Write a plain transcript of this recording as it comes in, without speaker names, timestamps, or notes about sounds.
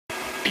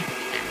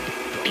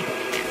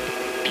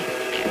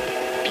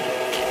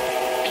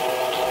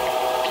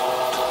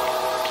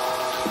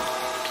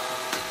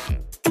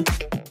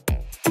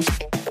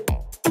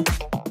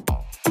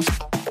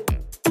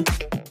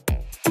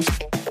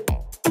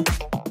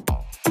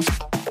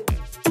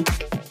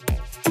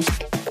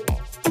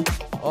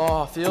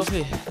Oh,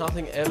 filthy.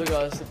 Nothing ever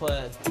goes to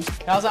plan.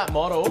 How's that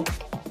model?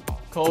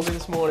 Called me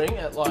this morning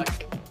at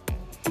like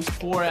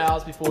 4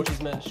 hours before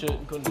she's meant to shoot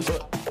and couldn't do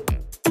it.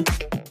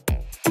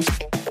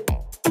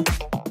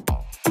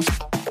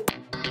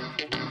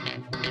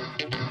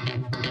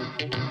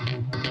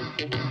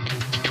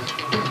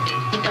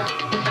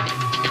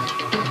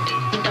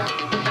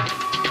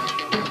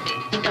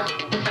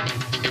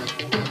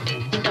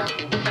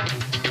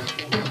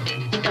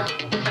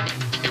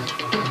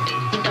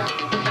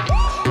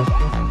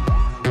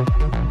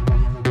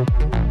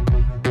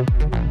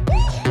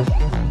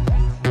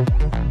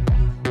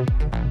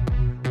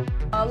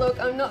 Look,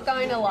 I'm not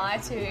going to lie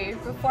to you.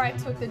 Before I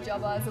took the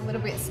job, I was a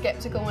little bit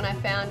sceptical when I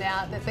found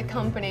out that the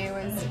company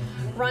was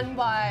run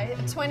by a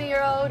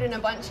 20-year-old and a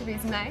bunch of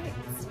his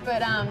mates. But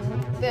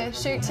the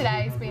shoot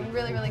today has been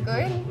really, really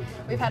good.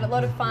 We've had a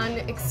lot of fun,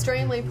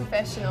 extremely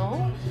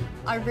professional.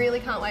 I really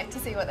can't wait to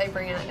see what they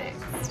bring out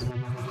next.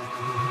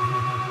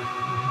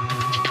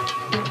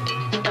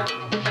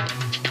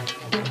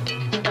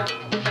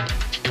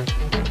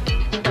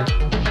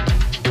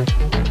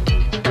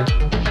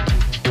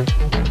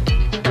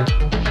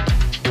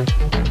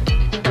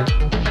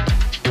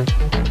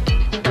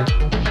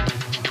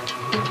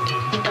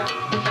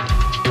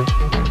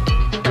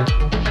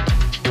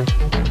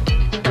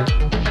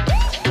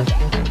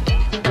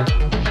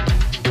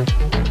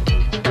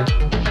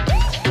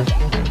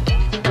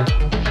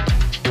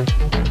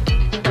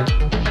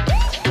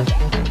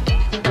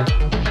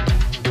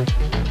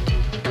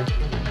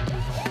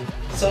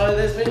 So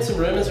there's been some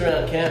rumours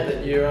around camp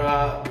that you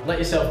let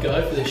yourself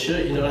go for this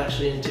shoot. You're not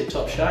actually in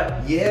tip-top shape.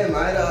 Yeah,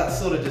 mate. I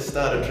sort of just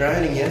started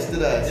training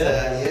yesterday. So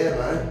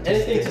yeah, mate.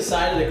 Anything to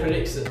say to the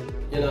critics that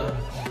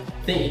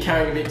think you're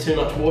carrying a bit too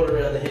much water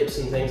around the hips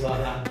and things like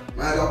that?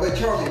 Mate, I've been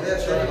trying my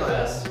best, Trying mate. your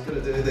best. Got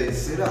to do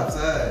these sit-ups,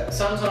 eh?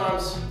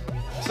 Sometimes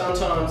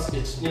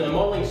it's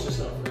modeling's just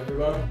not for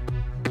everyone.